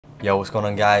Yo, what's going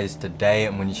on guys? Today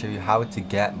I'm going to show you how to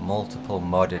get multiple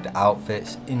modded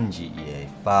outfits in GTA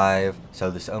 5. So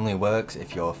this only works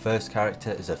if your first character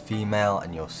is a female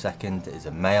and your second is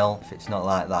a male. If it's not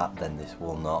like that, then this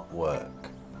will not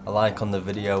work. A like on the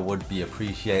video would be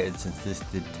appreciated since this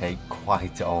did take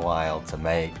quite a while to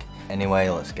make. Anyway,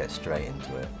 let's get straight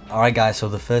into it. Alright guys, so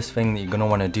the first thing that you're going to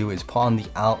want to do is put on the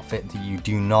outfit that you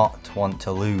do not want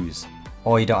to lose.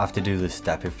 Or you don't have to do this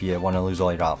step if you want to lose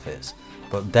all your outfits.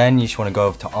 But then you just want to go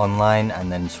over to online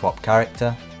and then swap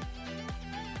character.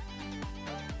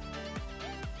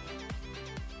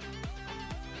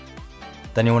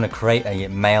 Then you want to create a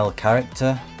male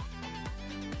character.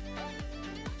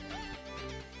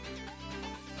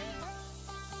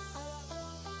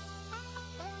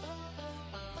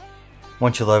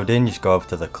 Once you load in, just go over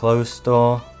to the clothes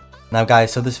store. Now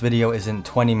guys, so this video isn't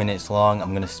 20 minutes long.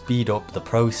 I'm going to speed up the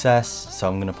process. So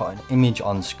I'm going to put an image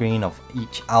on screen of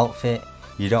each outfit.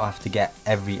 You don't have to get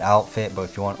every outfit, but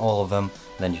if you want all of them,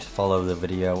 then just follow the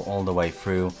video all the way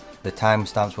through. The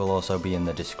timestamps will also be in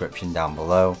the description down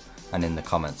below and in the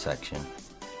comment section.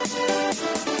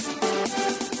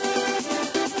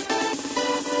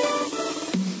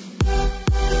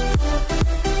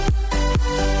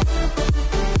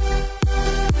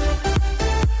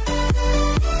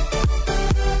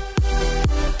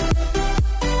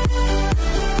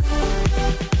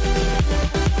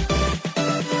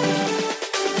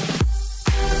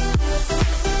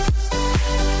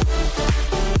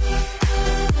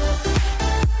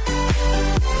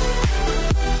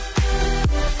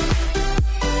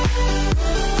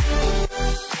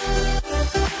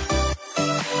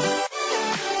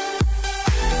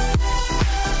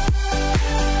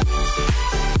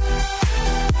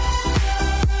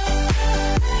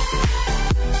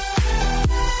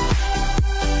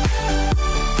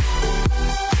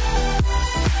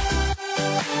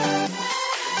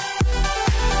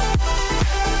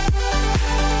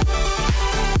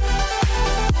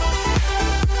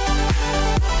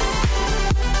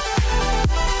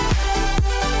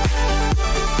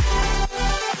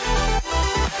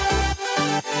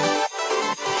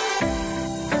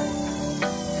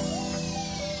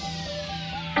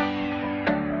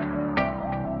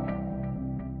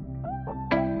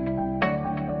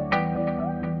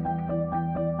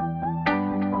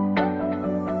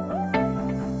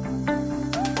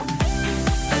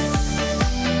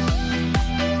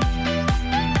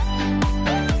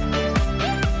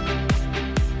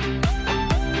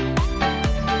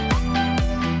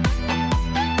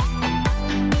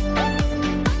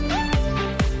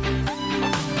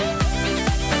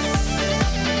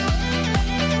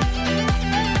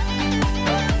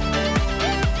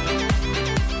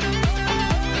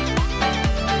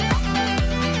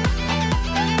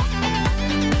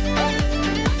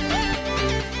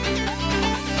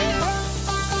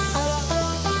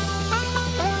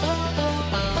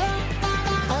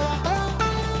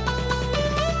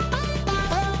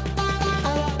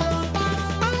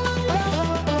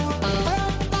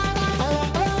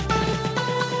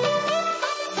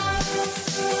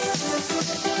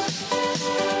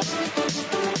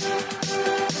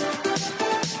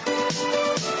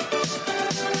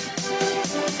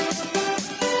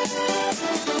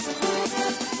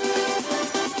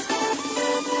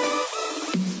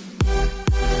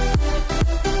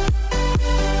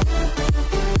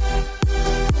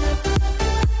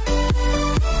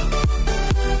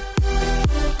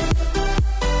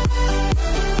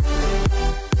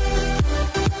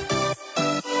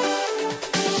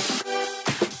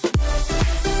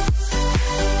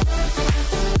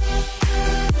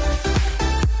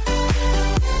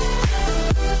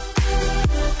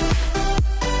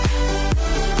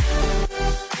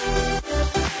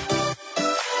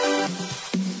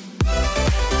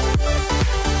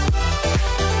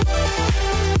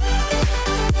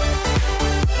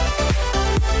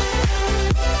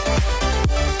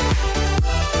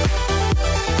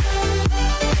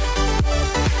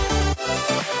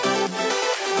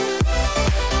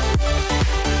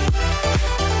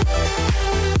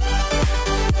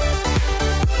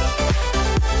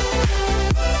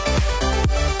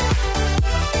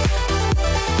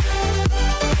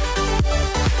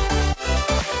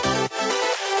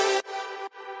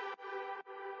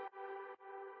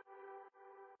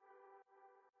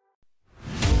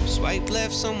 Swipe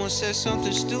left, someone said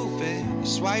something stupid.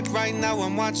 Swipe right, now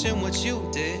I'm watching what you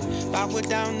did. Power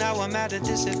down, now I'm at a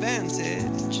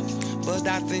disadvantage. But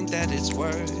I think that it's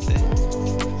worth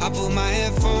it. I put my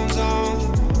headphones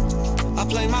on, I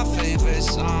play my favorite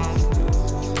song.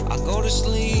 I go to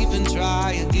sleep and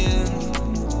try again.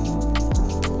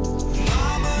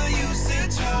 Mama used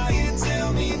to try and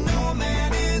tell me no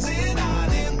man is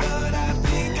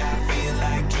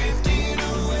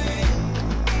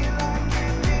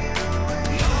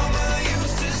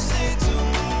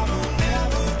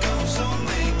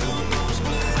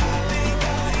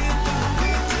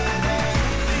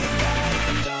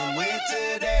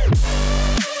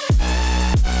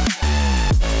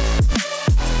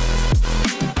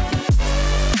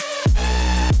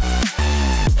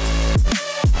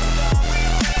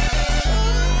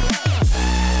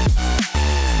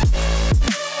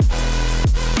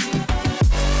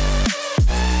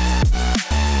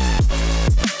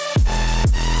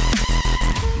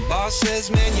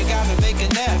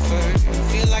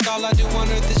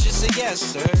yes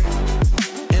sir.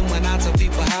 And when I tell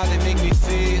people how they make me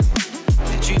feel,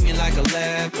 they treat me like a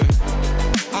leper.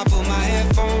 I put my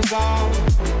headphones on,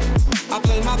 I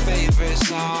play my favorite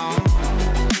song,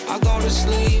 I go to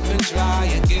sleep and try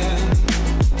again.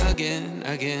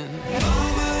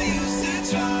 Mama used to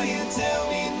try and tell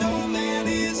me no man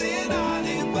is an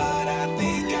island, but I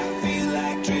think I feel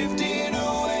like drifting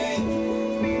away.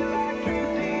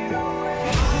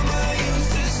 Mama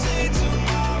used to say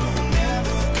tomorrow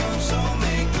never comes, so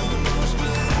make the most,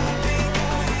 but I think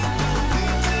I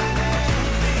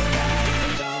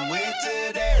am done with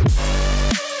today.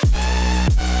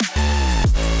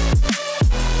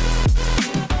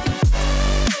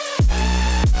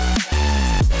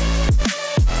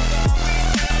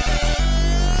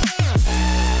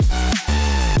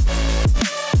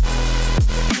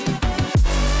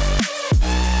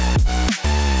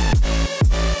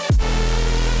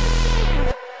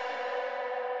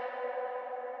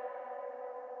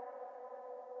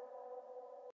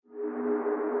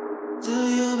 Do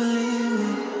you believe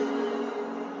me?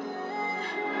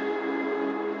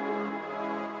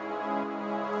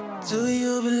 Do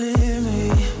you believe me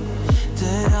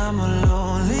that I'm a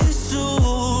lonely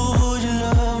soul? Would you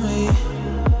love me?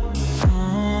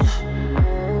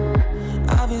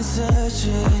 I've been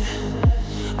searching,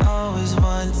 always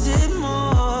wanted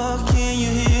more. Can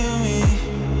you hear me?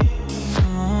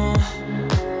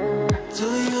 Do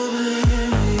you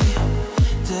believe me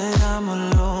that I'm a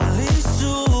lonely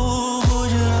soul?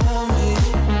 Would you love me?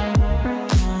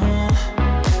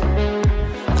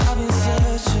 I've been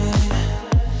searching,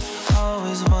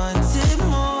 always wanted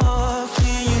more.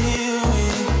 Can you hear me?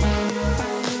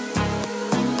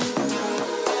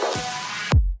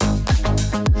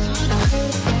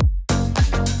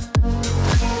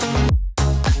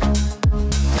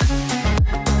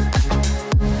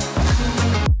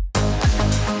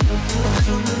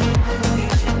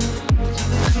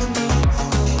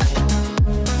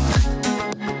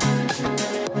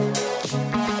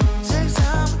 Takes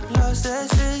time, lost that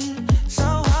shit. So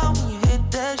hard when you hit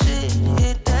that shit.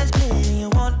 Hit that split, you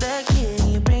want that kid.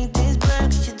 You bring things back,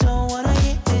 but you don't wanna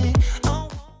hit it. Oh.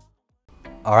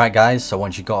 Alright guys, so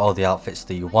once you got all the outfits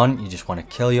that you want, you just want to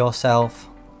kill yourself.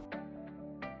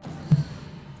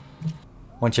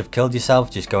 Once you've killed yourself,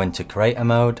 just go into creator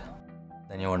mode.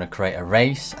 Then you want to create a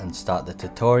race and start the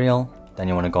tutorial. Then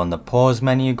you want to go on the pause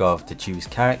menu, go over to choose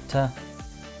character.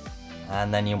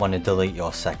 And then you want to delete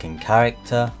your second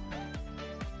character.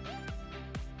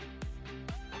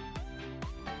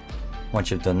 Once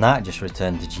you've done that, just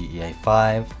return to GTA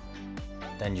 5.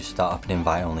 Then just start up an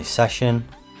invite only session.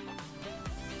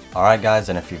 Alright guys,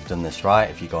 and if you've done this right,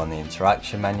 if you go on the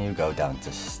interaction menu, go down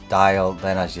to style,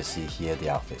 then as you see here, the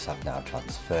outfits have now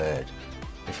transferred.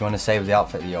 If you want to save the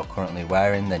outfit that you're currently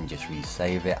wearing, then just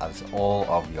resave it, as all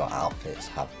of your outfits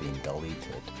have been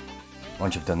deleted.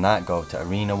 Once you've done that, go to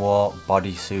Arena War,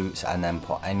 bodysuits, and then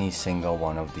put any single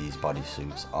one of these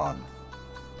bodysuits on.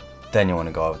 Then you want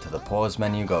to go over to the pause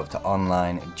menu, go over to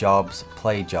online, jobs,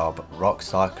 play job,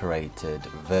 Rockstar created,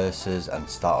 versus, and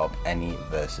start up any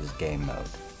versus game mode.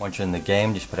 Once you're in the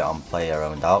game, just put it on player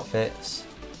owned outfits,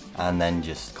 and then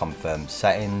just confirm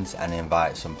settings and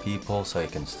invite some people so you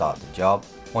can start the job.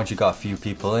 Once you've got a few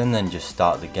people in, then just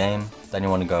start the game. Then you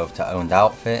want to go over to owned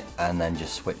outfit and then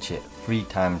just switch it 3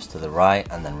 times to the right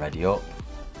and then ready up.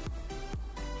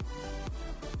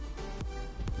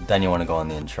 Then you want to go on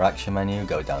the interaction menu,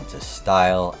 go down to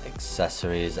style,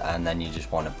 accessories, and then you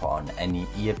just want to put on any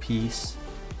earpiece.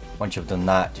 Once you've done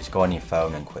that, just go on your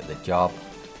phone and quit the job.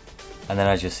 And then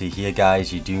as you see here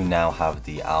guys, you do now have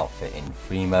the outfit in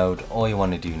free mode. All you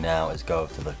want to do now is go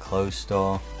to the clothes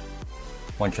store.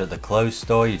 Once you're at the clothes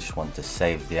store, you just want to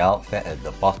save the outfit at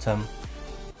the bottom.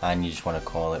 And you just want to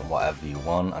call it whatever you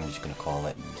want. I'm just going to call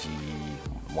it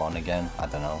G1 again, I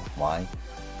don't know why.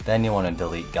 Then you want to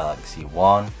delete Galaxy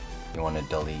 1, you want to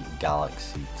delete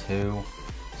Galaxy 2,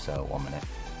 so 1 minute.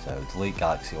 So delete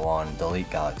Galaxy 1, delete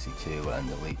Galaxy 2 and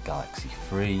delete Galaxy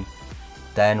 3.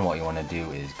 Then what you want to do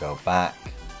is go back.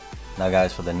 Now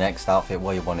guys, for the next outfit,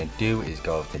 what you want to do is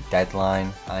go over to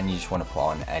Deadline and you just want to put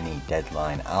on any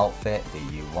Deadline outfit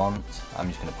that you want. I'm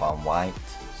just going to put on white,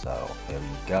 so here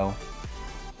we go.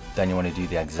 Then you want to do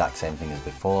the exact same thing as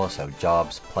before, so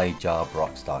jobs, play job,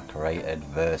 Rockstar created,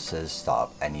 versus, start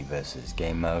up any versus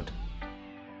game mode.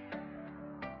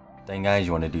 Then guys,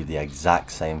 you want to do the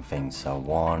exact same thing, so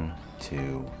 1,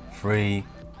 2, 3,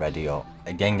 ready up.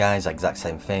 Again guys, exact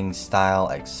same thing, style,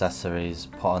 accessories,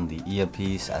 put on the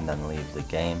earpiece and then leave the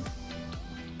game.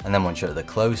 And then once you're at the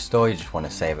clothes store, you just want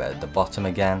to save it at the bottom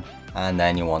again. And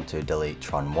then you want to delete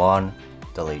Tron 1,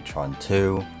 delete Tron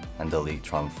 2 and delete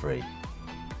Tron 3.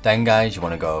 Then guys, you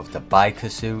want to go over to biker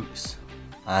suits,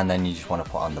 and then you just want to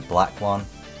put on the black one.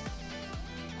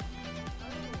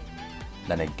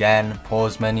 Then again,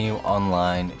 pause menu,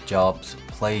 online, jobs,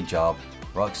 play job,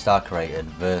 Rockstar created,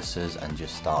 versus, and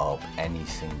just start up any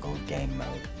single game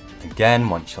mode. Again,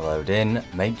 once you load in,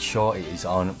 make sure it is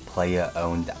on player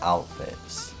owned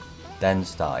outfits. Then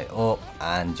start it up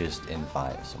and just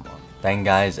invite someone. Then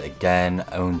guys, again,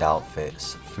 owned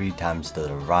outfits, 3 times to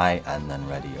the right and then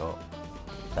ready up.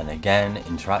 Then again,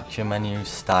 interaction menu,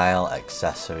 style,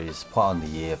 accessories, put on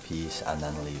the earpiece and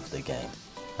then leave the game.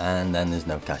 And then there's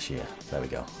no cashier, there we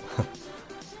go.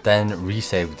 Then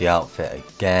resave the outfit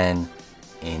again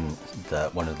in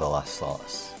one of the last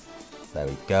slots. There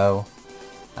we go.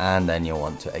 And then you'll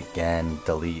want to again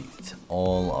delete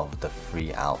all of the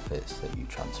 3 outfits that you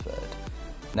transferred.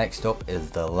 Next up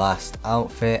is the last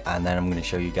outfit, and then I'm going to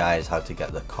show you guys how to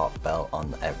get the cop belt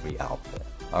on every outfit.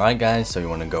 Alright guys, so you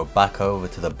want to go back over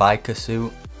to the biker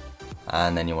suit,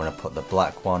 and then you want to put the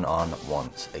black one on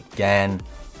once again,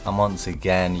 and once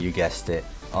again, you guessed it,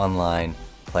 online,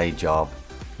 play job,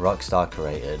 Rockstar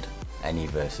created, any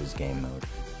versus game mode.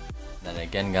 Then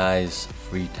again guys,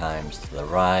 3 times to the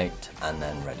right and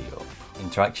then ready up.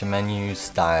 Interaction menu,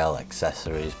 style,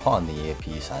 accessories, put on the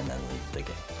earpiece and then leave the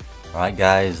game. Alright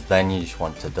guys, then you just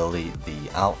want to delete the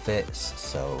outfits,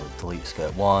 so delete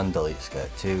skirt 1, delete skirt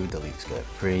 2, delete skirt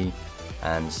 3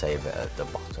 and save it at the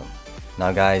bottom.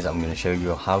 Now guys, I'm going to show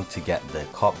you how to get the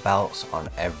cop belts on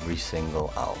every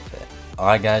single outfit.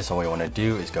 Alright guys, so what you want to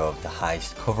do is go over to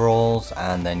heist coveralls,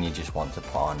 and then you just want to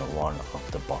put on one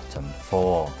of the bottom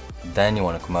 4. Then you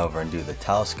want to come over and do the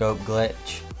telescope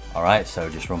glitch. Alright, so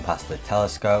just run past the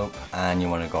telescope and you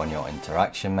want to go on your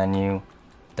interaction menu.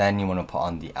 Then you want to put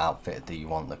on the outfit that you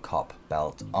want the cop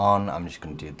belt on. I'm just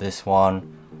going to do this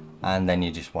one, and then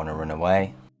you just want to run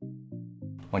away.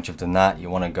 Once you've done that, you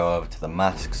want to go over to the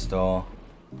mask store.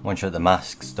 Once you're at the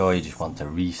mask store, you just want to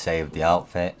resave the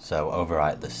outfit, so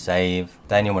overwrite the save.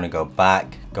 Then you want to go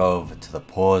back, go over to the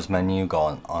pause menu, go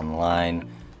on online,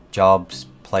 jobs,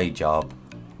 play job,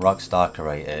 Rockstar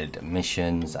created,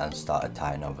 missions, and start a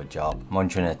Titanova job.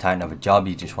 Once you're in a Titanova job,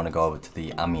 you just want to go over to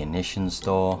the ammunition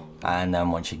store, and then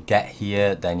once you get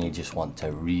here, then you just want to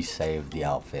resave the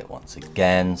outfit once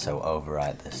again, so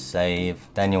overwrite the save.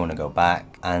 Then you want to go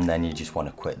back, and then you just want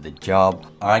to quit the job.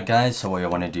 Alright guys, so what you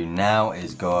want to do now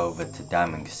is go over to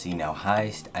Diamond Casino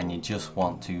Heist, and you just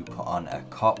want to put on a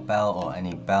cop belt or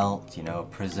any belt, you know, a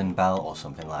prison belt or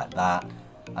something like that.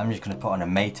 I'm just going to put on a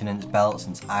maintenance belt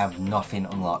since I have nothing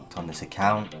unlocked on this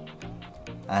account.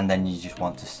 And then you just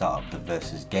want to start up the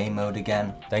versus game mode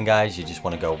again. Then guys, you just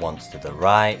want to go once to the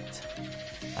right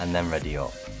and then ready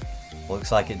up.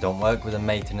 Looks like it don't work with a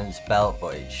maintenance belt,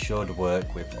 but it should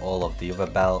work with all of the other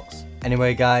belts.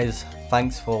 Anyway guys,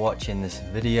 thanks for watching this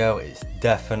video. It's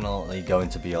definitely going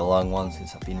to be a long one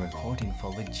since I've been recording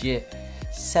for legit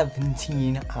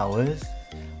 17 hours.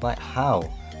 Like how?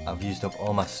 I've used up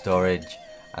all my storage.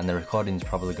 And the recording's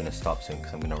probably going to stop soon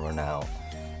because I'm going to run out.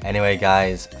 Anyway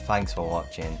guys, thanks for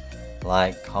watching.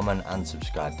 Like, comment and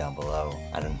subscribe down below.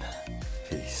 And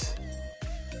peace.